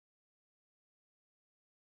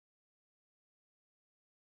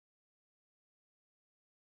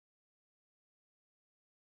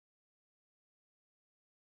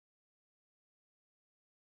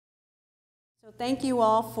So thank you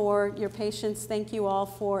all for your patience. Thank you all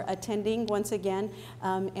for attending once again.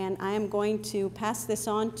 And I am going to pass this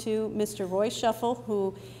on to Mr. Roy Schauffele,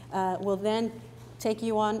 who will then take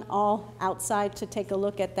you on all outside to take a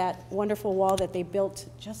look at that wonderful wall that they built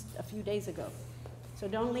just a few days ago. So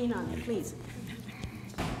don't lean on it, please.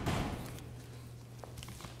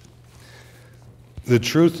 The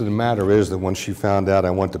truth of the matter is that when she found out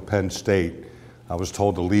I went to Penn State, I was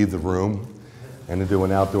told to leave the room and to do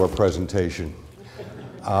an outdoor presentation.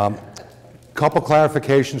 Couple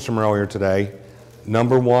clarifications from earlier today.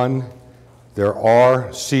 Number one, there are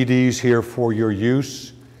CDs here for your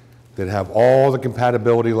use that have all the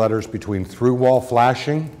compatibility letters between through-wall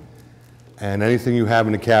flashing and anything you have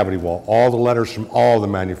in the cavity wall. All the letters from all the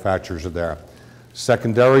manufacturers are there.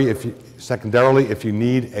 Secondarily, if you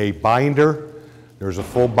need a binder, there's a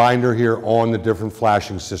full binder here on the different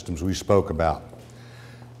flashing systems we spoke about.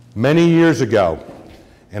 Many years ago,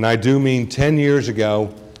 and I do mean 10 years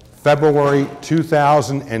ago, February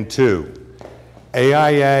 2002,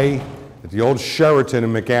 AIA at the old Sheraton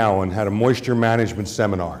in McAllen had a moisture management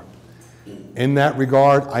seminar. In that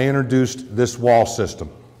regard, I introduced this wall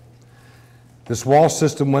system. This wall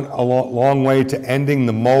system went a long way to ending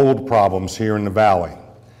the mold problems here in the valley.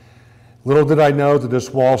 Little did I know that this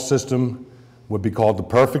wall system would be called the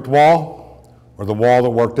perfect wall or the wall that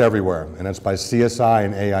worked everywhere, and that's by CSI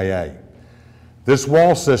and AIA. This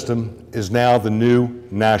wall system is now the new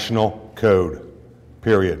national code,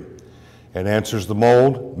 period. It answers the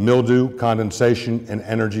mold, mildew, condensation, and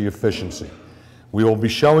energy efficiency. We will be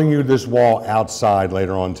showing you this wall outside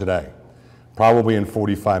later on today, probably in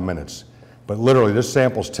 45 minutes. But literally, this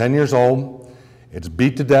sample's 10 years old. It's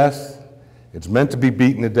beat to death. It's meant to be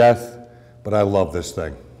beaten to death, but I love this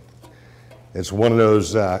thing. It's one of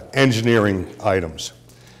those engineering items.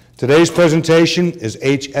 Today's presentation is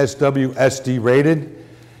HSWSD rated.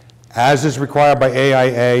 As is required by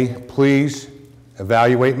AIA, please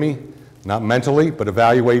evaluate me, not mentally, but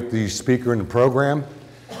evaluate the speaker in the program.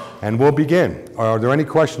 And we'll begin. Are there any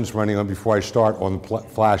questions for anyone before I start on the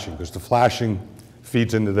flashing? Because the flashing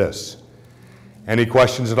feeds into this. Any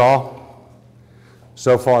questions at all?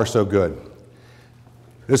 So far, so good.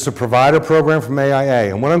 This is a provider program from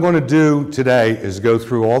AIA, and what I'm going to do today is go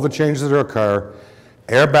through all the changes that occur,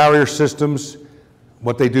 air barrier systems,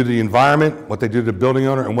 what they do to the environment, what they do to the building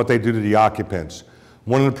owner, and what they do to the occupants.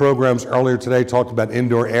 One of the programs earlier today talked about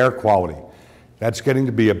indoor air quality. That's getting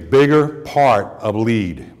to be a bigger part of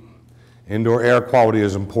LEED. Indoor air quality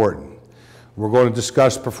is important. We're going to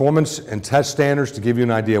discuss performance and test standards to give you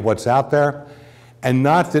an idea of what's out there, and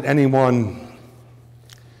not that anyone,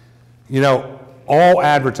 all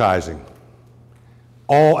advertising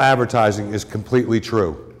is completely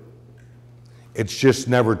true. It's just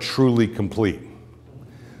never truly complete.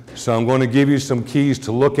 So I'm going to give you some keys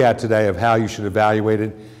to look at today of how you should evaluate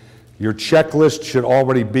it. Your checklist should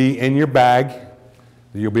already be in your bag.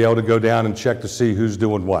 You'll be able to go down and check to see who's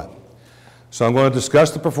doing what. So I'm going to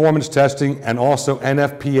discuss the performance testing and also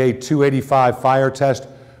NFPA 285 fire test,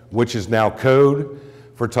 which is now code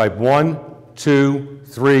for type 1, 2,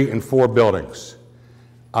 3, and 4 buildings,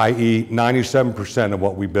 i.e. 97% of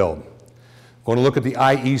what we build. I'm going to look at the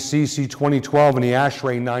IECC 2012 and the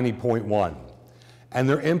ASHRAE 90.1 and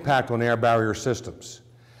their impact on air barrier systems.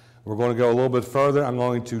 We're going to go a little bit further. I'm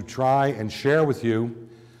going to try and share with you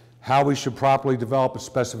how we should properly develop a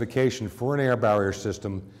specification for an air barrier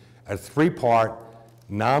system, a 3-part,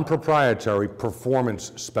 non-proprietary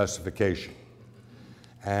performance specification.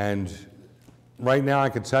 And right now I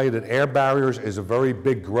can tell you that air barriers is a very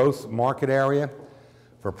big growth market area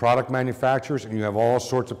for product manufacturers, and you have all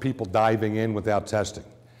sorts of people diving in without testing.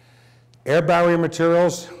 Air barrier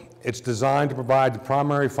materials, it's designed to provide the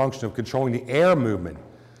primary function of controlling the air movement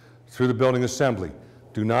through the building assembly.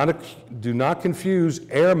 Do not confuse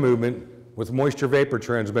air movement with moisture vapor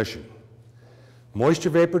transmission.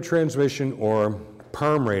 Moisture vapor transmission, or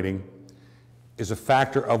PERM rating, is a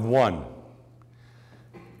factor of 1.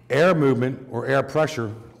 Air movement, or air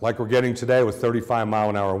pressure, like we're getting today with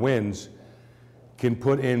 35-mile-an-hour winds, can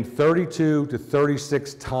put in 32 to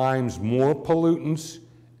 36 times more pollutants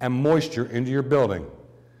and moisture into your building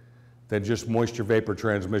than just moisture vapor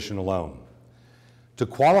transmission alone. To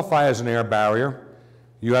qualify as an air barrier,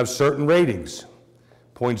 you have certain ratings,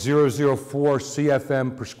 0.004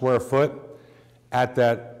 CFM per square foot. At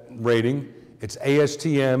that rating, it's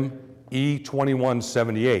ASTM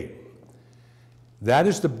E2178. That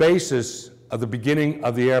is the basis of the beginning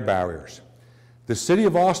of the air barriers. The city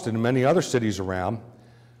of Austin and many other cities around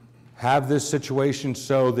have this situation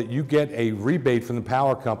so that you get a rebate from the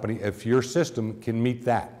power company if your system can meet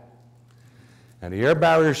that. And the air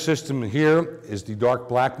barrier system here is the dark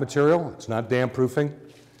black material. It's not damp proofing.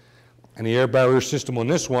 And the air barrier system on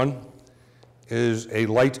this one is a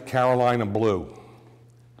light Carolina blue.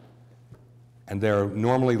 And they're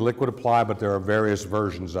normally liquid apply, but there are various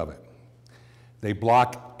versions of it. They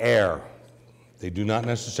block air. They do not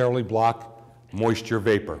necessarily block moisture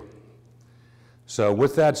vapor. So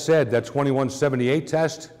with that said, that 2178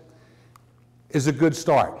 test is a good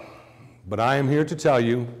start. But I am here to tell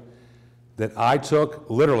you that I took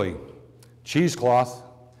literally cheesecloth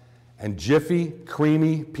and Jiffy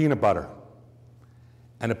creamy peanut butter,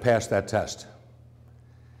 and it passed that test.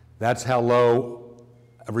 That's how low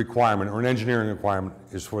a requirement or an engineering requirement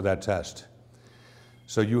is for that test.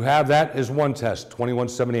 So you have that as one test,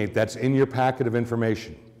 2178. That's in your packet of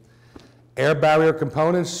information. Air barrier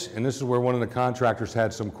components, and this is where one of the contractors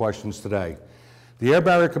had some questions today. The air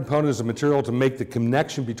barrier component is a material to make the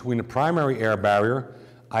connection between the primary air barrier,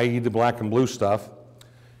 i.e. the black and blue stuff,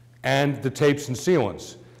 and the tapes and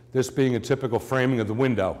sealants, this being a typical framing of the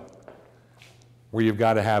window, where you've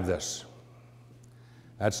got to have this.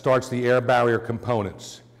 That starts the air barrier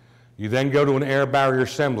components. You then go to an air barrier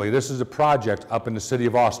assembly. This is a project up in the city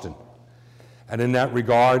of Austin. And in that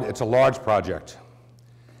regard, it's a large project.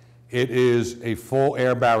 It is a full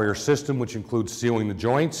air barrier system, which includes sealing the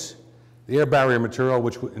joints, the air barrier material,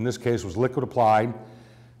 which in this case was liquid applied,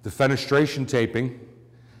 the fenestration taping,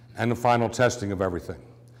 and the final testing of everything.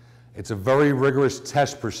 It's a very rigorous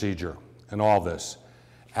test procedure in all this.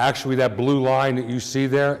 Actually, that blue line that you see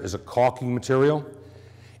there is a caulking material.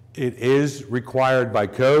 It is required by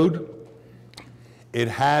code. It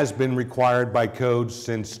has been required by code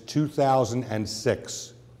since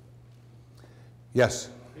 2006. Yes?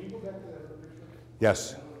 Can you go back to that picture?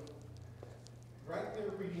 Yes. Right there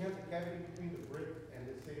where you have the cavity between the brick and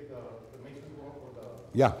let's say the masonry wall or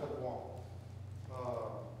the Yeah. wall.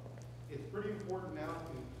 It's pretty important now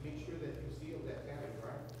to make sure that you seal that cavity,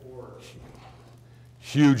 right? Or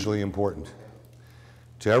Hugely important.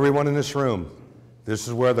 To everyone in this room, this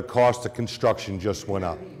is where the cost of construction just went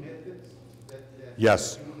up. any methods that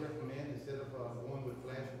Yes. you would recommend instead of going with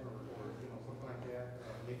flash or something like that,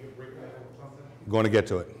 maybe a brick metal or something? I'm going to get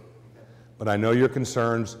to it. But I know your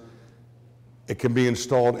concerns. It can be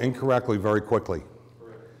installed incorrectly very quickly.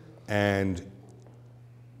 And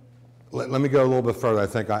let me go a little bit further. I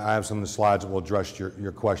think I have some of the slides that will address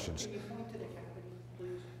your questions. Can you point to the cavity,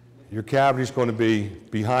 please? Your cavity is going to be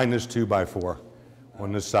behind this 2x4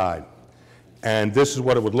 on this side. And this is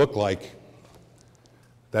what it would look like.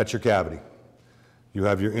 That's your cavity. You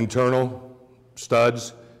have your internal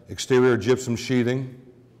studs, exterior gypsum sheathing,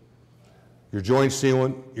 your joint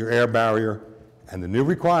sealant, your air barrier, and the new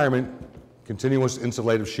requirement, continuous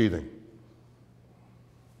insulative sheathing.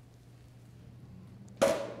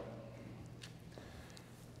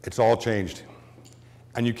 It's all changed.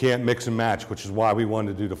 And you can't mix and match, which is why we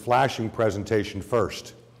wanted to do the flashing presentation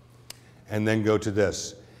first and then go to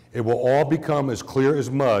this. It will all become as clear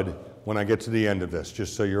as mud when I get to the end of this,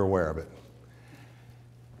 just so you're aware of it.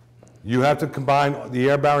 You have to combine the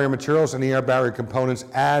air barrier materials and the air barrier components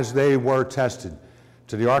as they were tested.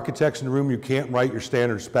 To the architects in the room, you can't write your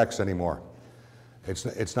standard specs anymore.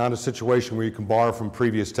 It's not a situation where you can borrow from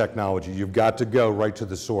previous technology. You've got to go right to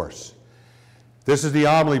the source. This is the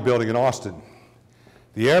Omni building in Austin.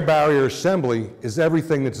 The air barrier assembly is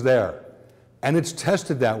everything that's there. And it's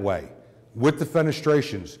tested that way, with the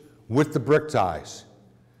fenestrations, with the brick ties,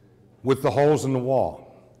 with the holes in the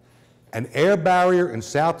wall. An air barrier in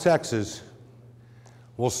South Texas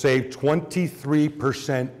will save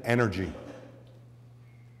 23% energy.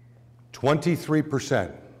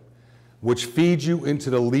 23%, which feeds you into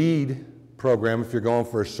the LEED program. If you're going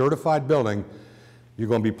for a certified building, you're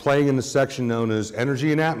going to be playing in the section known as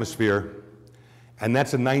Energy and Atmosphere, and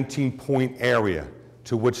that's a 19-point area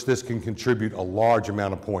to which this can contribute a large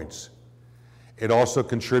amount of points. It also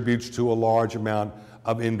contributes to a large amount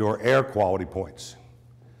of indoor air quality points.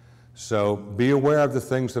 So be aware of the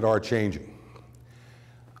things that are changing.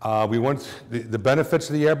 We want the benefits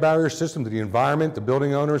of the air barrier system to the environment, the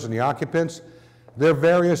building owners, and the occupants. They're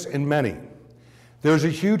various and many. There's a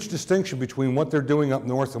huge distinction between what they're doing up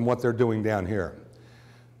north and what they're doing down here.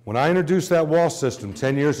 When I introduced that wall system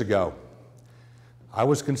 10 years ago, I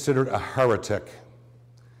was considered a heretic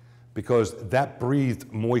because that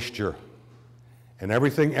breathed moisture. And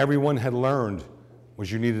everything everyone had learned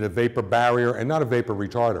was you needed a vapor barrier and not a vapor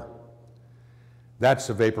retarder. That's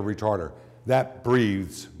a vapor retarder. That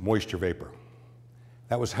breathes moisture vapor.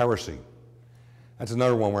 That was heresy. That's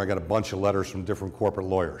another one where I got a bunch of letters from different corporate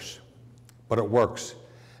lawyers. But it works.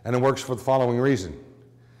 And it works for the following reason.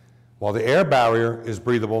 While the air barrier is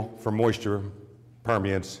breathable for moisture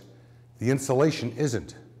permeance, The insulation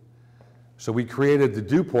isn't. So we created the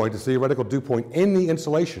dew point, the theoretical dew point, in the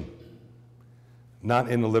insulation, not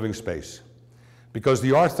in the living space. Because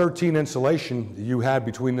the R13 insulation that you had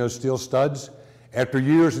between those steel studs, after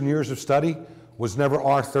years and years of study, was never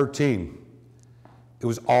R13. It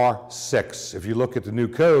was R6. If you look at the new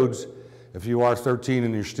codes, if you R13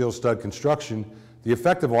 in your steel stud construction, the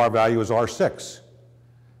effective R value is R6.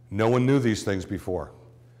 No one knew these things before.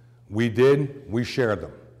 We did, we shared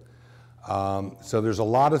them. So there's a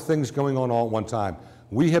lot of things going on all at one time.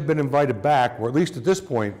 We have been invited back, or at least at this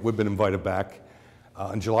point, we've been invited back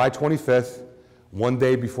on July 25th, one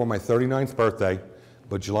day before my 39th birthday,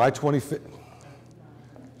 but July 25th,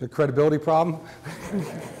 the credibility problem?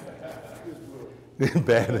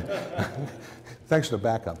 Bad. Thanks for the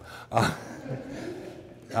backup.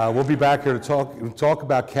 We'll be back here to talk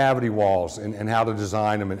about cavity walls and how to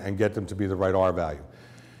design them and get them to be the right R value.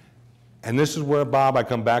 And this is where, Bob, I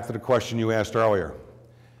come back to the question you asked earlier.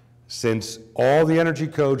 Since all the energy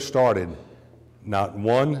codes started, not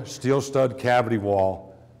one steel stud cavity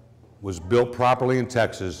wall was built properly in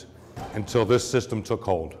Texas until this system took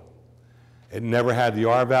hold. It never had the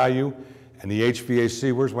R value, and the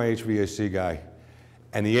HVAC, where's my HVAC guy?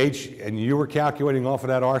 And you were calculating off of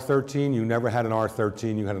that R13, you never had an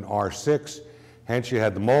R13, you had an R6, hence you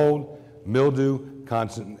had the mold, mildew,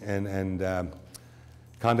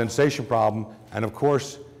 condensation problem, and of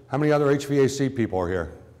course, how many other HVAC people are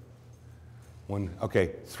here? One,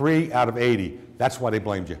 okay, 3 out of 80, that's why they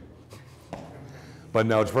blamed you. But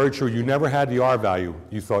no, it's very true, you never had the R value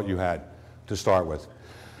you thought you had to start with.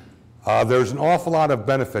 There's an awful lot of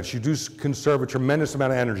benefits. You do conserve a tremendous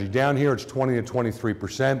amount of energy. Down here, it's 20 to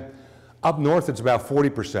 23%. Up north, it's about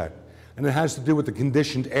 40%. And it has to do with the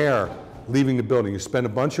conditioned air leaving the building. You spend a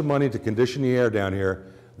bunch of money to condition the air down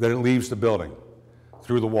here, then it leaves the building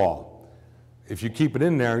through the wall. If you keep it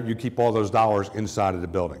in there, you keep all those dollars inside of the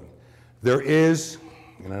building. There is,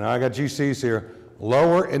 and I got GCs here,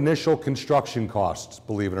 lower initial construction costs,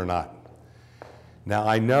 believe it or not. Now,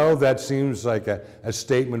 I know that seems like a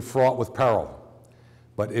statement fraught with peril,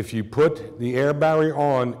 but if you put the air barrier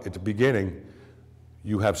on at the beginning,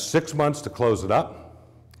 you have 6 months to close it up,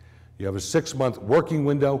 you have a 6-month working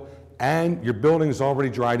window, and your building is already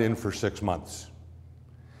dried in for 6 months.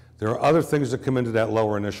 There are other things that come into that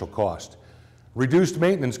lower initial cost. Reduced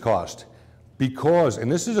maintenance cost, because,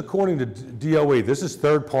 and this is according to DOE, this is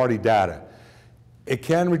third-party data, it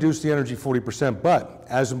can reduce the energy 40%, but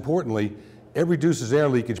as importantly, it reduces air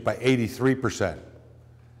leakage by 83%.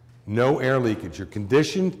 No air leakage. Your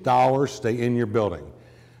conditioned dollars stay in your building.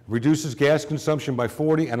 Reduces gas consumption by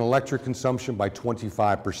 40% and electric consumption by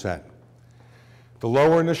 25%. The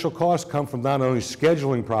lower initial costs come from not only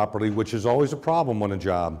scheduling properly, which is always a problem on a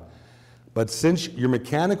job, but since your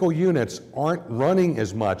mechanical units aren't running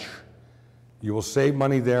as much, you will save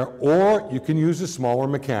money there, or you can use a smaller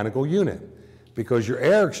mechanical unit, because your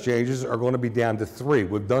air exchanges are going to be down to 3.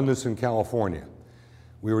 We've done this in California.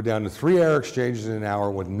 We were down to 3 air exchanges in an hour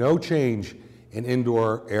with no change in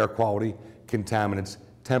indoor air quality, contaminants,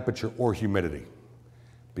 temperature, or humidity,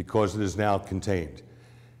 because it is now contained.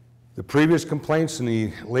 The previous complaints in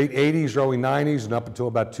the late 80s, early 90s, and up until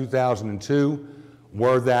about 2002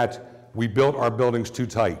 were that we built our buildings too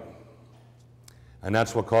tight, and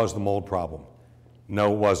that's what caused the mold problem.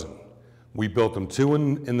 No, it wasn't. We built them too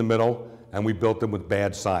in the middle, and we built them with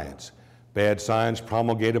bad science. Bad science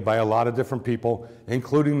promulgated by a lot of different people,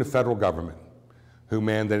 including the federal government, who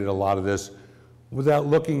mandated a lot of this without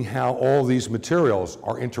looking how all these materials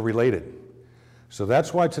are interrelated. So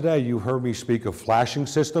that's why today you heard me speak of flashing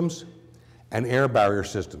systems and air barrier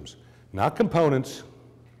systems. Not components,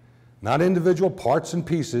 not individual parts and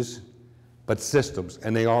pieces, but systems,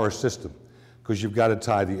 and they are a system, because you've got to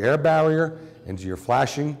tie the air barrier into your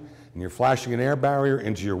flashing, and you're flashing an air barrier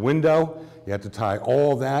into your window. You have to tie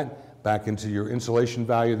all that back into your insulation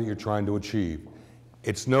value that you're trying to achieve.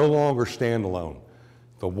 It's no longer standalone.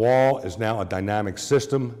 The wall is now a dynamic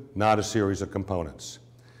system, not a series of components.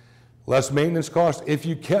 Less maintenance cost. If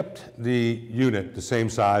you kept the unit the same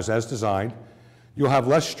size as designed, you'll have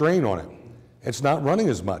less strain on it. It's not running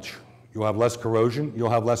as much. You'll have less corrosion, you'll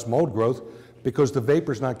have less mold growth, because the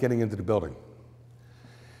vapor's not getting into the building.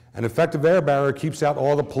 An effective air barrier keeps out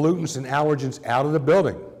all the pollutants and allergens out of the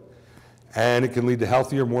building. And it can lead to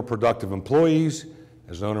healthier, more productive employees.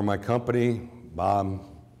 As an owner of my company, Bob,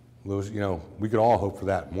 Louis, we could all hope for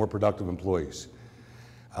that, more productive employees.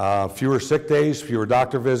 Fewer sick days, fewer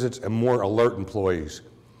doctor visits, and more alert employees.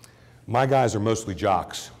 My guys are mostly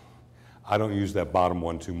jocks. I don't use that bottom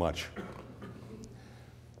one too much.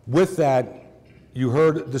 With that, you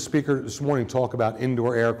heard the speaker this morning talk about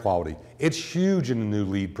indoor air quality. It's huge in the new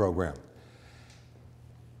LEED program.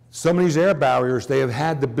 Some of these air barriers, they have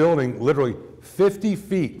had the building literally 50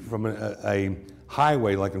 feet from a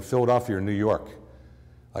highway like in Philadelphia or New York,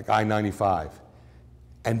 like I-95.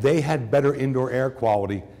 And they had better indoor air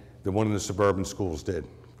quality than one of the suburban schools did,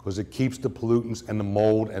 because it keeps the pollutants and the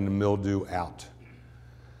mold and the mildew out.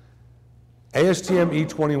 ASTM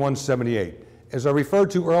E2178, as I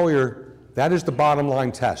referred to earlier, that is the bottom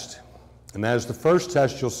line test. And that is the first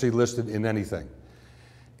test you'll see listed in anything.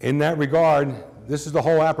 In that regard, this is the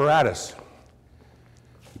whole apparatus.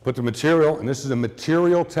 You put the material, and this is a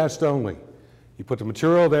material test only. You put the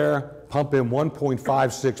material there, pump in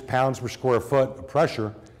 1.56 pounds per square foot of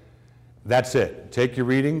pressure. That's it. Take your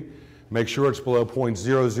reading, make sure it's below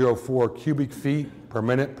 0.004 cubic feet per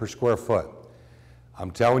minute per square foot.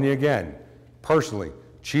 I'm telling you again, personally,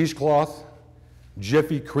 cheesecloth,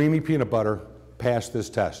 Jiffy creamy peanut butter passed this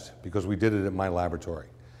test because we did it at my laboratory.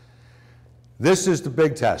 This is the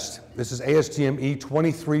big test. This is ASTM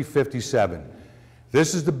E2357.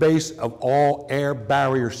 This is the base of all air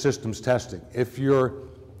barrier systems testing. If your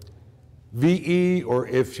VE or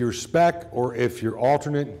if your spec or if your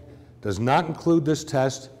alternate does not include this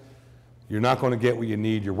test, you're not going to get what you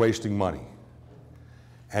need. You're wasting money.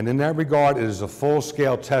 And in that regard, it is a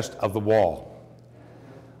full-scale test of the wall.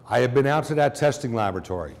 I have been out to that testing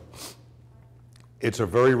laboratory. It's a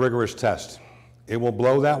very rigorous test. It will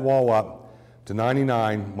blow that wall up to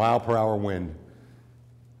 99 mile-per-hour wind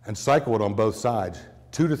and cycle it on both sides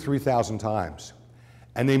 2,000 to 3,000 times.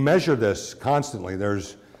 And they measure this constantly.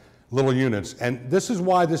 There's little units. And this is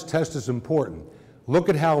why this test is important. Look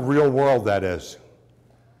at how real world that is.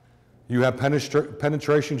 You have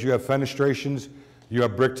penetrations, you have fenestrations, you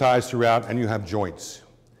have brick ties throughout, and you have joints.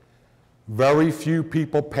 Very few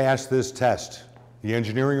people pass this test. The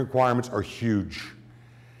engineering requirements are huge.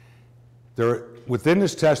 Within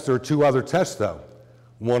this test, there are two other tests, though.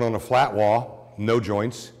 One on a flat wall, no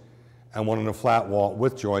joints, and one on a flat wall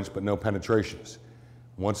with joints but no penetrations.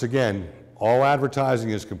 Once again, all advertising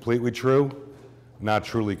is completely true, not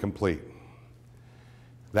truly complete.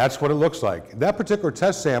 That's what it looks like. That particular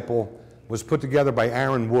test sample was put together by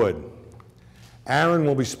Aaron Wood. Aaron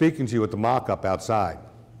will be speaking to you at the mock-up outside.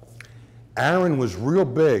 Aaron was real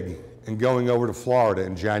big in going over to Florida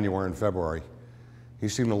in January and February. He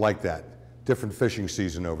seemed to like that. Different fishing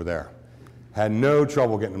season over there. Had no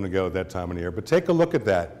trouble getting him to go at that time of the year. But take a look at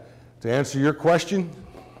that. To answer your question,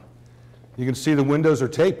 you can see the windows are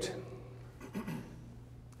taped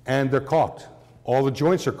and they're caulked. All the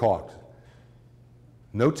joints are caulked.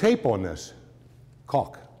 No tape on this.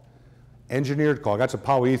 Caulk. Engineered caulk. That's a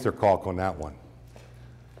polyether caulk on that one.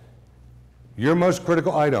 Your most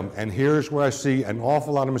critical item, and here's where I see an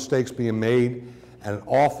awful lot of mistakes being made and an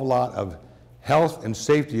awful lot of health and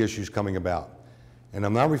safety issues coming about. And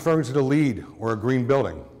I'm not referring to the LEED or a green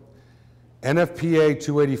building. NFPA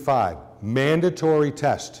 285, mandatory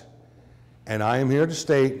test. And I am here to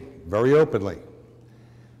state very openly,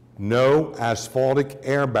 no asphaltic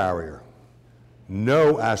air barrier,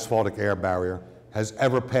 no asphaltic air barrier has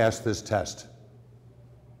ever passed this test.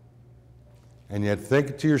 And yet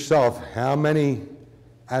think to yourself, how many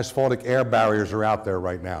asphaltic air barriers are out there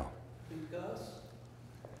right now?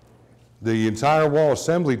 The entire wall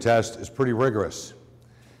assembly test is pretty rigorous.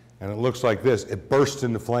 And it looks like this. It bursts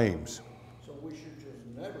into flames. So we should just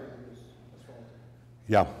never use asphalt?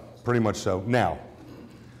 Yeah, pretty much so. Now,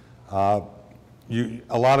 a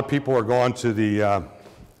lot of people are going to the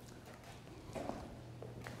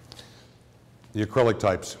acrylic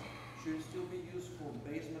types. Should it still be used for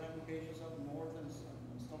basement applications up north and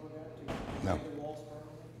stuff like that to No. make the walls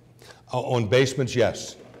permanent? On basements,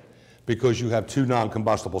 yes, because you have two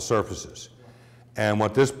non-combustible surfaces. And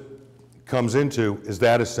what this comes into is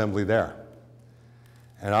that assembly there.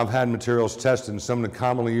 And I've had materials tested, and some of the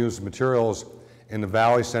commonly used materials in the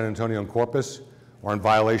Valley, San Antonio, and Corpus are in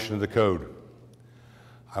violation of the code.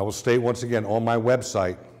 I will state once again, on my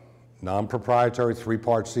website, non-proprietary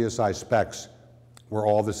 3-part CSI specs, where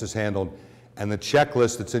all this is handled, and the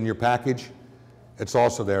checklist that's in your package, it's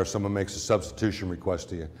also there if someone makes a substitution request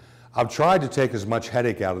to you. I've tried to take as much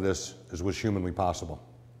headache out of this as was humanly possible.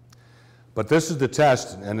 But this is the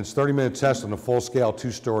test, and it's a 30-minute test on a full-scale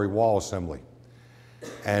 2-story wall assembly.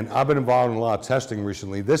 And I've been involved in a lot of testing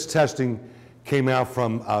recently. This testing came out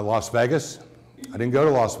from Las Vegas. I didn't go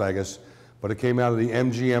to Las Vegas, but it came out of the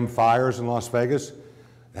MGM fires in Las Vegas.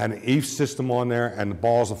 It had an EIF system on there, and the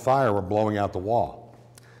balls of fire were blowing out the wall.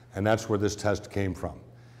 And that's where this test came from.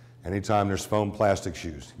 Anytime there's foam plastics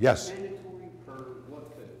used. Yes? Mandatory per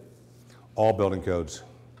what code? All building codes,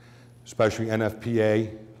 especially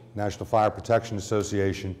NFPA, National Fire Protection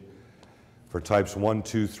Association, for types 1,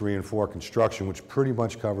 2, 3, and 4 construction, which pretty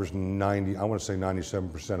much covers 90, I want to say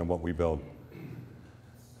 97% of what we build.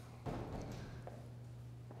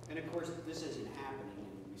 And of course, this isn't happening,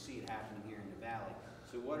 and we see it happening here in the valley.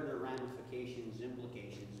 So what are the ramifications,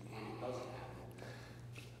 implications when it does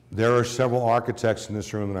happen? There are several architects in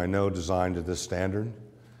this room that I know designed to this standard,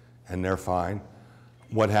 and they're fine.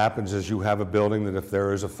 What happens is you have a building that if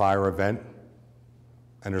there is a fire event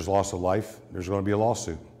and there's loss of life, there's going to be a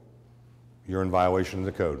lawsuit. You're in violation of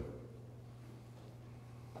the code.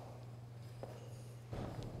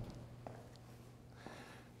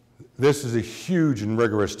 This is a huge and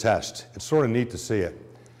rigorous test. It's sort of neat to see it.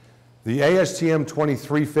 The ASTM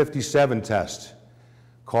 2357 test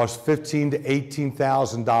costs $15,000 to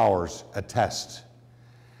 $18,000 a test.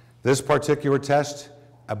 This particular test,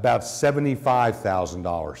 about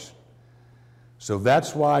 $75,000. So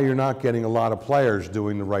that's why you're not getting a lot of players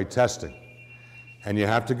doing the right testing. And you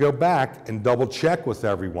have to go back and double check with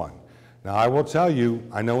everyone. Now I will tell you,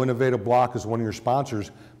 I know Innovative Block is one of your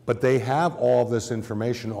sponsors, but they have all this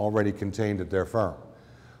information already contained at their firm.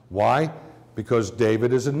 Why? Because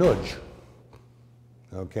David is a nudge.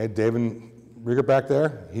 Okay, David Rieger back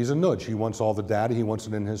there, he's a nudge. He wants all the data, he wants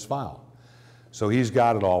it in his file. So he's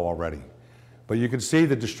got it all already. But you can see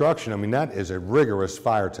the destruction. I mean, that is a rigorous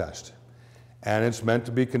fire test. And it's meant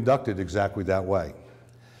to be conducted exactly that way.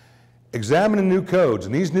 Examining new codes,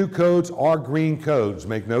 and these new codes are green codes,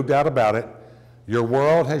 make no doubt about it. Your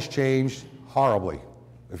world has changed horribly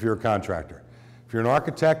if you're a contractor. If you're an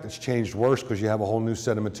architect, it's changed worse because you have a whole new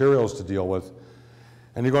set of materials to deal with,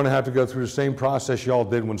 and you're going to have to go through the same process y'all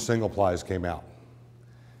did when single plies came out.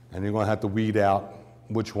 And you're going to have to weed out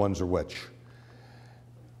which ones are which.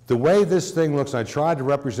 The way this thing looks, and I tried to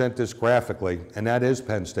represent this graphically, and that is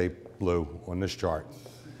Penn State blue on this chart.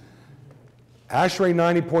 ASHRAE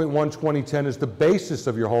 90.1 2010 is the basis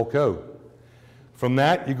of your whole code. From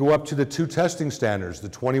that, you go up to the two testing standards, the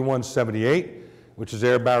 2178, which is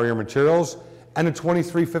air barrier materials, and the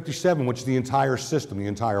 2357, which is the entire system, the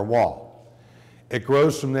entire wall. It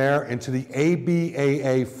grows from there into the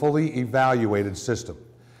ABAA fully evaluated system.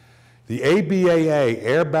 The ABAA,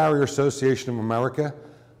 Air Barrier Association of America,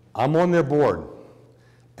 I'm on their board,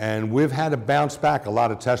 and we've had to bounce back a lot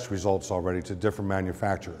of test results already to different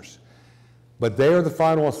manufacturers. But they are the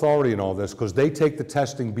final authority in all this because they take the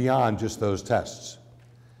testing beyond just those tests.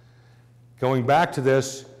 Going back to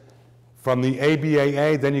this, from the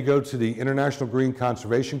ABAA, then you go to the International Green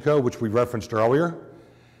Conservation Code, which we referenced earlier,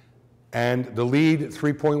 and the LEED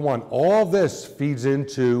 3.1. All this feeds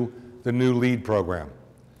into the new LEED program.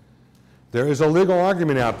 There is a legal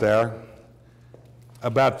argument out there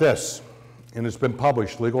about this, and it's been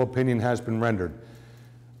published. Legal opinion has been rendered.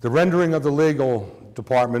 The rendering of the legal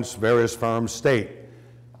departments, various firms, state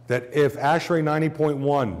that if ASHRAE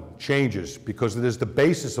 90.1 changes, because it is the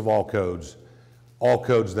basis of all codes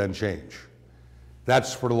then change.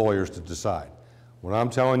 That's for the lawyers to decide. What I'm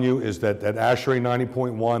telling you is that ASHRAE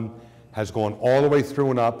 90.1 has gone all the way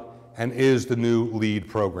through and up and is the new LEED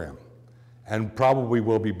program. And probably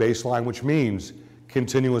will be baseline, which means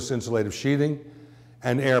continuous insulative sheathing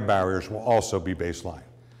and air barriers will also be baseline.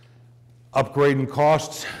 Upgrading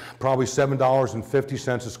costs, probably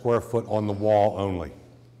 $7.50 a square foot on the wall only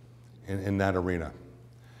in that arena.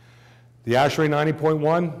 The ASHRAE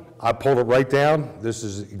 90.1, I pulled it right down. This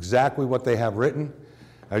is exactly what they have written.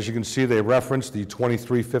 As you can see, they reference the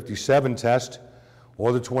 2357 test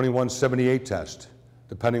or the 2178 test,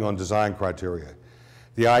 depending on design criteria.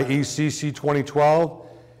 The IECC 2012,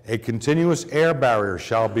 a continuous air barrier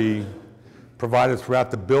shall be provided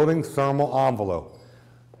throughout the building thermal envelope.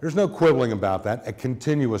 There's no quibbling about that, a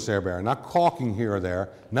continuous air barrier, not caulking here or there,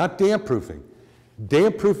 not damp proofing.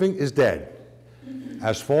 Damp proofing is dead.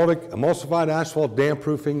 Asphaltic, emulsified asphalt damp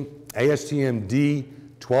proofing, ASTM D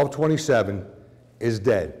 1227 is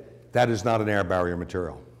dead. That is not an air barrier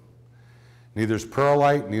material. Neither is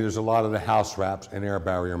perlite, neither is a lot of the house wraps an air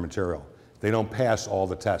barrier material. They don't pass all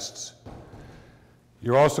the tests.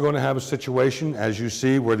 You're also going to have a situation, as you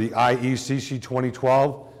see, where the IECC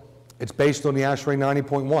 2012, it's based on the ASHRAE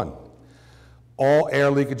 90.1. All air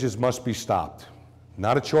leakages must be stopped.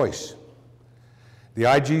 Not a choice. The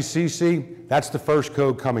IGCC, that's the first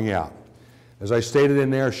code coming out. As I stated in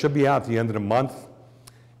there, it should be out at the end of the month.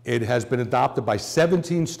 It has been adopted by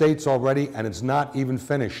 17 states already, and it's not even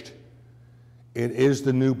finished. It is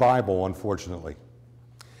the new Bible, unfortunately.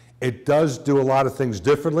 It does do a lot of things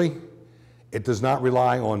differently. It does not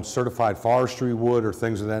rely on certified forestry wood or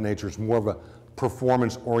things of that nature. It's more of a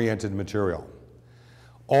performance-oriented material.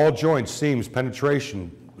 All joints, seams,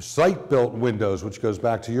 penetration, site-built windows, which goes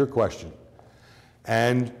back to your question,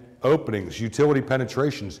 and openings, utility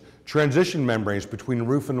penetrations, transition membranes between the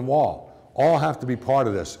roof and the wall, all have to be part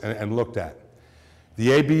of this and looked at. The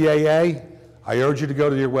ABAA, I urge you to go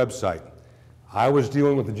to your website. I was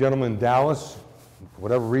dealing with a gentleman in Dallas, for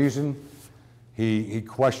whatever reason, he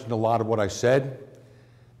questioned a lot of what I said,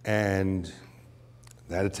 and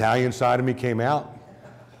that Italian side of me came out.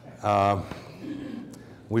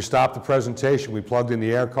 We stopped the presentation, we plugged in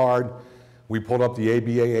the air card, we pulled up the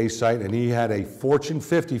ABAA site, and he had a Fortune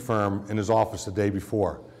 50 firm in his office the day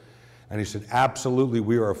before. And he said, absolutely,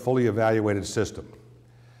 we are a fully evaluated system.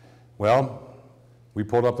 Well, we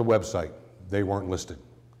pulled up the website. They weren't listed.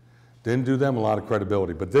 Didn't do them a lot of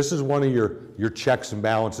credibility. But this is one of your checks and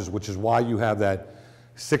balances, which is why you have that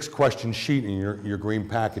 6-question sheet in your green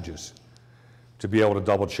packages to be able to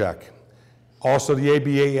double check. Also, the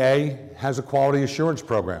ABAA has a quality assurance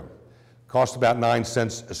program. Costs about 9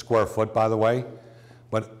 cents a square foot, by the way.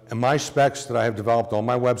 But in my specs that I have developed on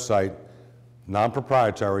my website,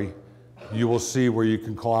 non-proprietary, you will see where you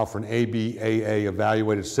can call out for an ABAA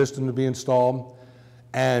evaluated system to be installed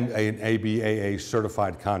and an ABAA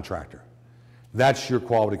certified contractor. That's your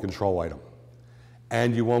quality control item.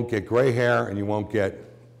 And you won't get gray hair and you won't get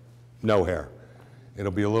no hair.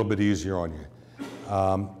 It'll be a little bit easier on you.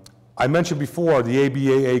 I mentioned before, the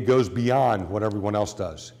ABAA goes beyond what everyone else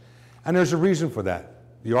does. And there's a reason for that.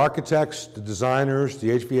 The architects, the designers, the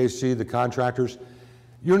HVAC, the contractors,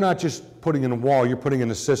 you're not just putting in a wall, you're putting in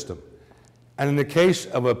a system. And in the case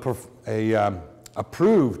of a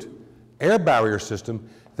approved air barrier system,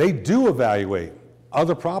 they do evaluate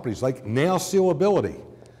other properties like nail sealability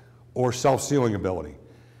or self-sealing ability.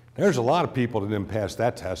 There's a lot of people that didn't pass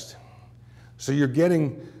that test. So you're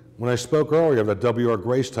getting, when I spoke earlier of that W.R.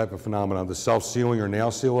 Grace type of phenomenon, the self-sealing or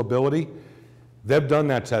nail sealability, they've done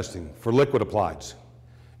that testing for liquid applieds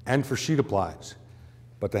and for sheet applieds.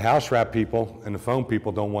 But the house wrap people and the foam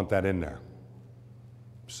people don't want that in there.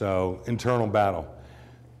 So, internal battle.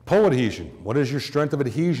 Pull adhesion. What is your strength of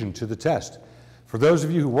adhesion to the test? For those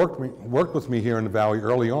of you who worked with me here in the Valley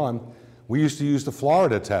early on, we used to use the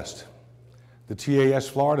Florida test, the TAS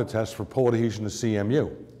Florida test for pull adhesion to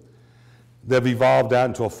CMU. They've evolved out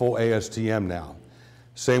into a full ASTM now.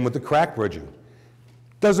 Same with the crack bridging.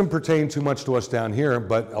 Doesn't pertain too much to us down here,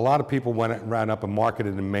 but a lot of people ran up and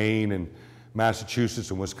marketed in Maine and Massachusetts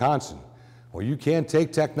and Wisconsin. Well, you can't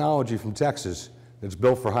take technology from Texas that's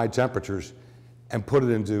built for high temperatures and put it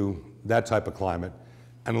into that type of climate,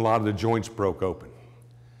 and a lot of the joints broke open.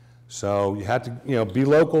 So you have to, be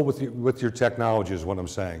local with your technology is what I'm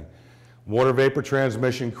saying. Water vapor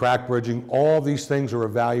transmission, crack bridging, all these things are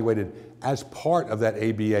evaluated as part of that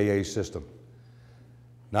ABAA system,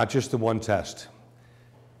 not just the one test.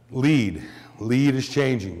 LEED is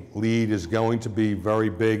changing. LEED is going to be very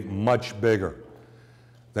big, much bigger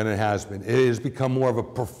than it has been. It has become more of a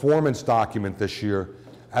performance document this year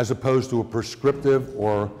as opposed to a prescriptive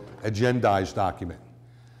or agendized document.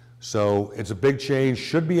 So it's a big change,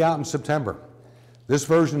 should be out in September. This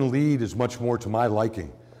version of LEED is much more to my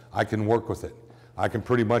liking. I can work with it. I can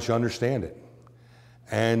pretty much understand it.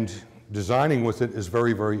 And designing with it is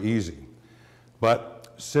very, very easy.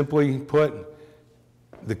 But simply put,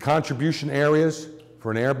 the contribution areas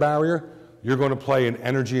for an air barrier, you're going to play in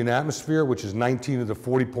energy and atmosphere, which is 19 of the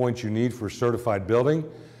 40 points you need for a certified building.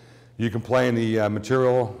 You can play in the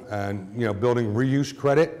material and building reuse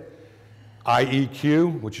credit,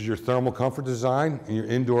 IEQ, which is your thermal comfort design, and your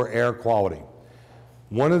indoor air quality.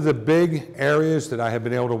 One of the big areas that I have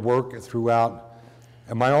been able to work throughout,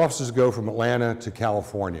 and my offices go from Atlanta to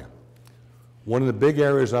California. One of the big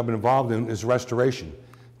areas I've been involved in is restoration,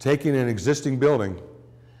 taking an existing building,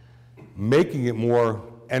 making it more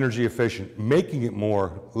energy efficient, making it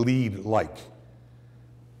more LEED-like.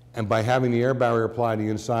 And by having the air barrier applied to the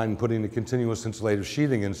inside and putting the continuous insulative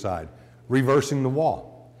sheathing inside, reversing the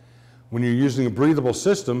wall. When you're using a breathable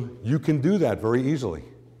system, you can do that very easily.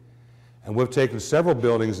 And we've taken several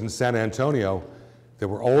buildings in San Antonio that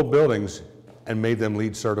were old buildings and made them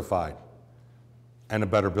LEED certified and a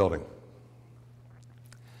better building.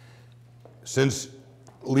 Since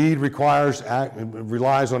LEED relies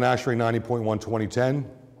on ASHRAE 90.1 2010,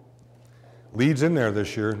 LEED's in there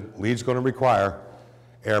this year. LEED's going to require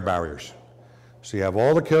air barriers. So you have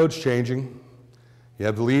all the codes changing, you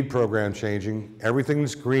have the LEED program changing, everything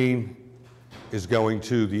that's green is going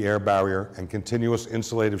to the air barrier and continuous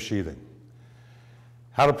insulative sheathing.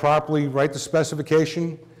 How to properly write the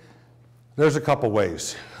specification? There's a couple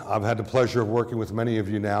ways. I've had the pleasure of working with many of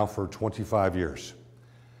you now for 25 years.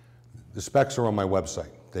 The specs are on my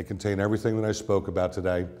website. They contain everything that I spoke about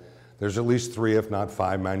today. There's at least 3, if not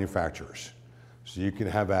 5 manufacturers. So you can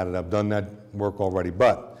have at it. I've done that work already.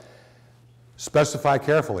 But Specify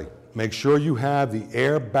carefully. Make sure you have the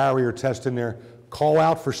air barrier test in there. Call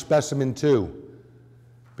out for specimen 2.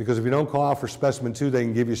 Because if you don't call out for specimen 2, they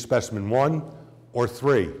can give you specimen 1 or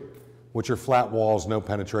 3, which are flat walls, no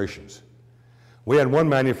penetrations. We had one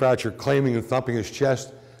manufacturer claiming and thumping his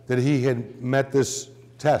chest that he had met this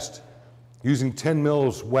test using 10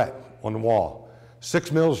 mils wet on the wall,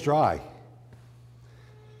 6 mils dry.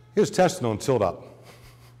 He was testing on tilt up.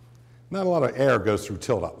 Not a lot of air goes through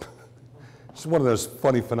tilt up. It's one of those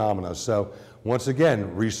funny phenomena. So once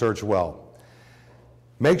again, research well.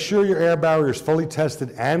 Make sure your air barrier is fully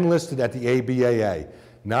tested and listed at the ABAA.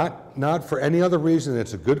 Not for any other reason.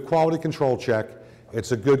 It's a good quality control check.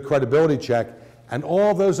 It's a good credibility check. And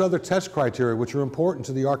all those other test criteria which are important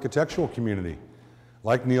to the architectural community,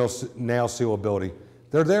 like nail sealability,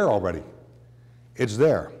 they're there already. It's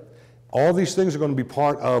there. All these things are going to be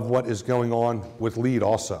part of what is going on with LEED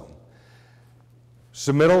also.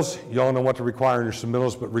 Submittals, you all know what to require in your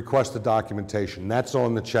submittals, but request the documentation. That's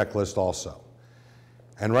on the checklist also.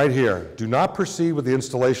 And right here, do not proceed with the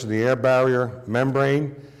installation of the air barrier,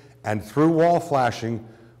 membrane, and through-wall flashing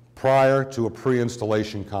prior to a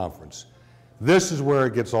pre-installation conference. This is where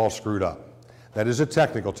it gets all screwed up. That is a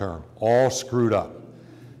technical term, all screwed up.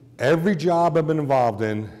 Every job I've been involved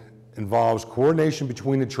in involves coordination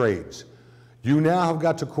between the trades. You now have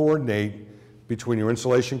got to coordinate between your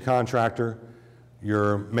installation contractor,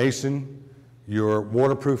 your mason, your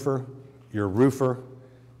waterproofer, your roofer.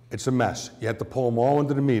 It's a mess. You have to pull them all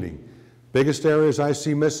into the meeting. Biggest areas I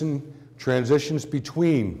see missing, transitions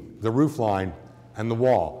between the roof line and the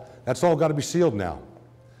wall. That's all got to be sealed now.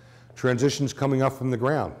 Transitions coming up from the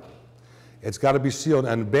ground. It's got to be sealed.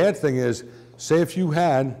 And the bad thing is, say if you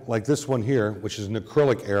had, like this one here, which is an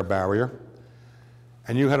acrylic air barrier,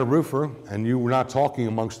 and you had a roofer, and you were not talking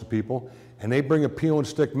amongst the people, and they bring a peel and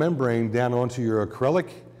stick membrane down onto your acrylic,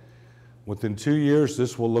 within 2 years,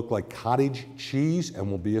 this will look like cottage cheese and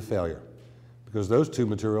will be a failure because those two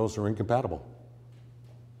materials are incompatible.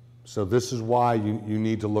 So this is why you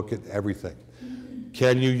need to look at everything.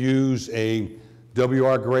 Can you use a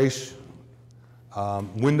WR Grace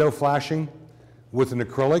window flashing with an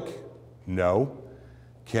acrylic? No.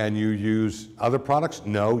 Can you use other products?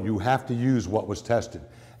 No. You have to use what was tested.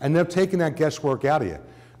 And they've taken that guesswork out of you.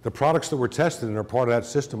 The products that were tested and are part of that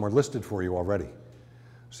system are listed for you already.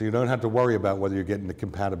 So you don't have to worry about whether you're getting the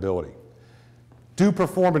compatibility. Do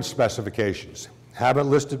performance specifications. Have it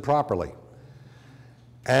listed properly.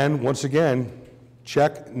 And once again,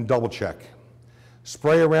 check and double check.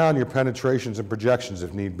 Spray around your penetrations and projections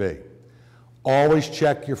if need be. Always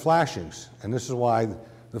check your flashings. And this is why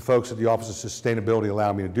the folks at the Office of Sustainability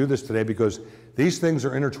allow me to do this today, because these things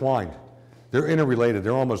are intertwined. They're interrelated.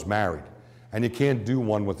 They're almost married. And you can't do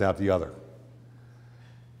one without the other.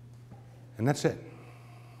 And that's it.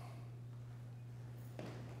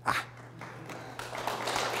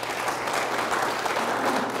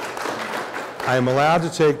 I am allowed to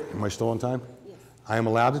take, am I still on time? Yes. I am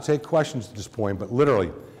allowed to take questions at this point, but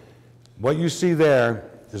literally, what you see there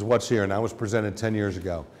is what's here, and that was presented 10 years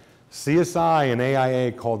ago. CSI and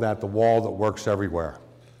AIA called that the wall that works everywhere.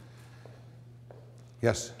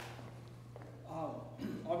 Yes?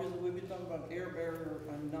 Obviously, we've been talking about air barrier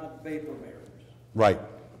and not vapor barriers. Right.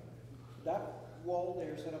 That wall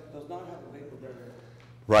there set up does not have a vapor barrier.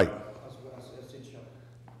 Right. As it shown.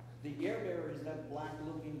 The air barrier is that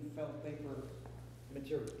black-looking felt paper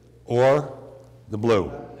material. Or the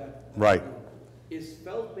blue. Right. Is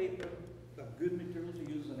felt paper a good material to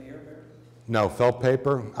use in an air barrier? No, felt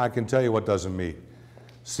paper, I can tell you what doesn't meet.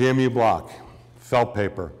 CMU block, felt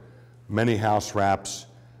paper, many house wraps,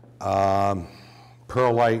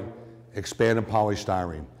 perlite, expanded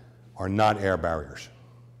polystyrene are not air barriers.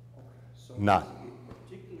 So not.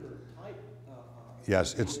 Particular type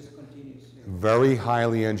yes, it's very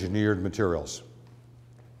highly engineered materials.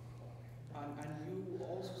 And you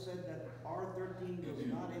also said that R13 does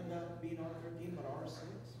not end up being R13 but R6?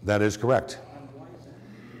 That is correct. And why is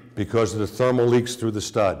that? Because of the thermal leaks through the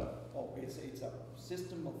stud. Oh, it's a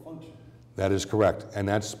system of function. That is correct, and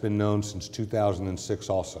that's been known since 2006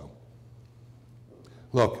 also.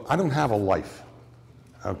 Look, I don't have a life,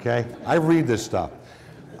 okay? I read this stuff.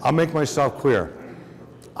 I'll make myself clear.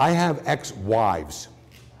 I have ex-wives.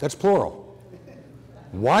 That's plural.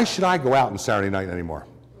 Why should I go out on Saturday night anymore?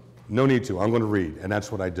 No need to. I'm going to read, and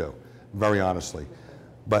that's what I do, very honestly.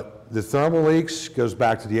 But the thermal leaks goes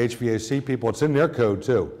back to the HVAC people. It's in their code,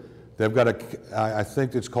 too. They've got a, I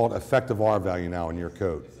think it's called effective R value now in your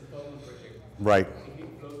code. It's a thermal breaking. Right. It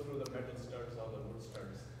flows through the metal studs or the wood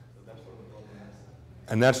studs. So that's what the problem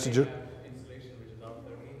is. And that's they to have insulation which is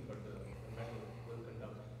R13, but the metal will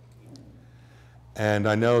conduct heat. And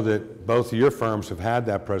I know that both of your firms have had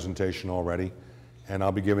that presentation already, and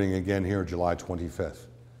I'll be giving it again here July 25th.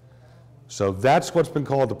 So that's what's been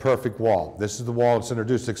called the perfect wall. This is the wall that's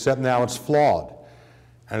introduced, except now it's flawed.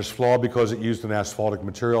 And it's flawed because it used an asphaltic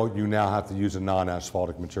material. You now have to use a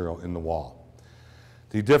non-asphaltic material in the wall.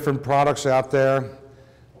 The different products out there,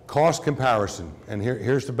 cost comparison, and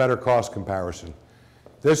here's the better cost comparison.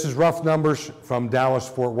 This is rough numbers from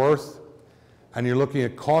Dallas-Fort Worth, and you're looking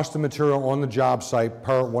at cost of material on the job site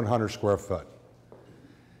per 100 square foot.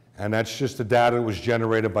 And that's just the data that was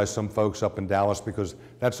generated by some folks up in Dallas, because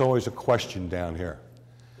that's always a question down here.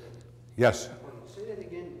 Yes? Say that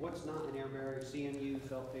again, what's not an air barrier, CMU,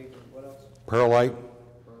 felt paper, what else? Perlite,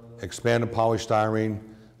 expanded polystyrene,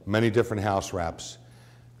 many different house wraps.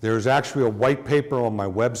 There's actually a white paper on my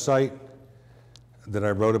website that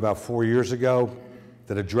I wrote about 4 years ago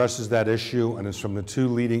that addresses that issue, and it's from the two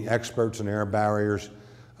leading experts in air barriers,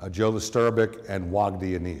 Joe Listerbic and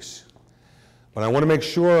Wagdi Anise. But I want to make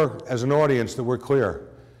sure, as an audience, that we're clear.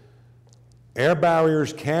 Air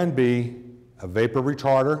barriers can be a vapor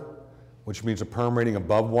retarder, which means a perm rating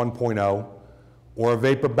above 1.0, or a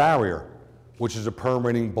vapor barrier, which is a perm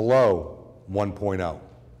rating below 1.0.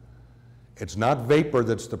 It's not vapor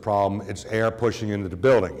that's the problem, it's air pushing into the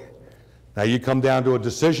building. Now you come down to a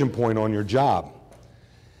decision point on your job,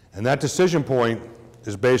 and that decision point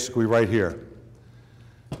is basically right here.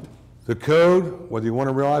 The code, whether you want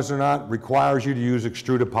to realize it or not, requires you to use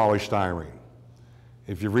extruded polystyrene.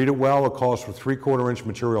 If you read it well, it calls for 3/4 inch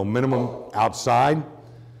material minimum outside,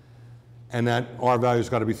 and that R value's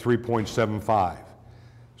got to be 3.75.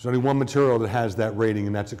 There's only one material that has that rating,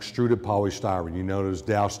 and that's extruded polystyrene. You know there's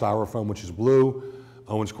Dow Styrofoam, which is blue,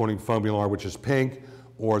 Owens Corning Foamular, which is pink,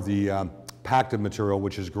 or the Pactive material,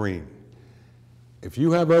 which is green. If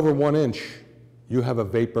you have over 1 inch, you have a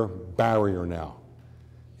vapor barrier now.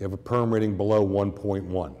 You have a perm rating below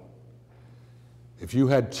 1.1. If you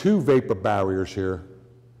had 2 vapor barriers here,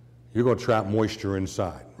 you're going to trap moisture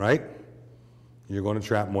inside, right? You're going to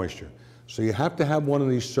trap moisture. So you have to have one of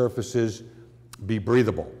these surfaces be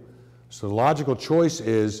breathable. So the logical choice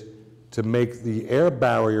is to make the air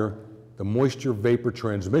barrier the moisture vapor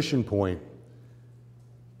transmission point,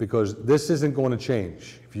 because this isn't going to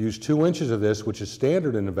change. If you use 2 inches of this, which is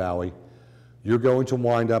standard in the valley, you're going to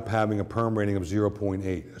wind up having a perm rating of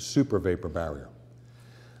 0.8, a super vapor barrier.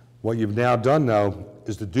 What you've now done, though,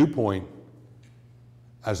 is the dew point,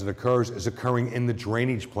 as it occurs, is occurring in the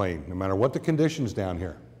drainage plane, no matter what the conditions down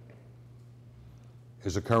here,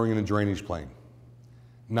 is occurring in the drainage plane.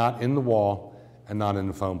 Not in the wall and not in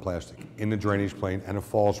the foam plastic, in the drainage plane, and it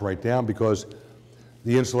falls right down because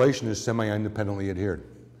the insulation is semi-independently adhered.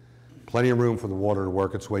 Plenty of room for the water to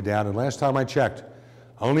work its way down, and last time I checked,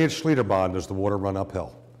 only at Schleterbahn does the water run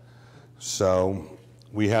uphill. So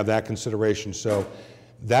we have that consideration. So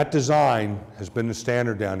that design has been the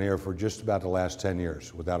standard down here for just about the last 10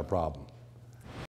 years without a problem.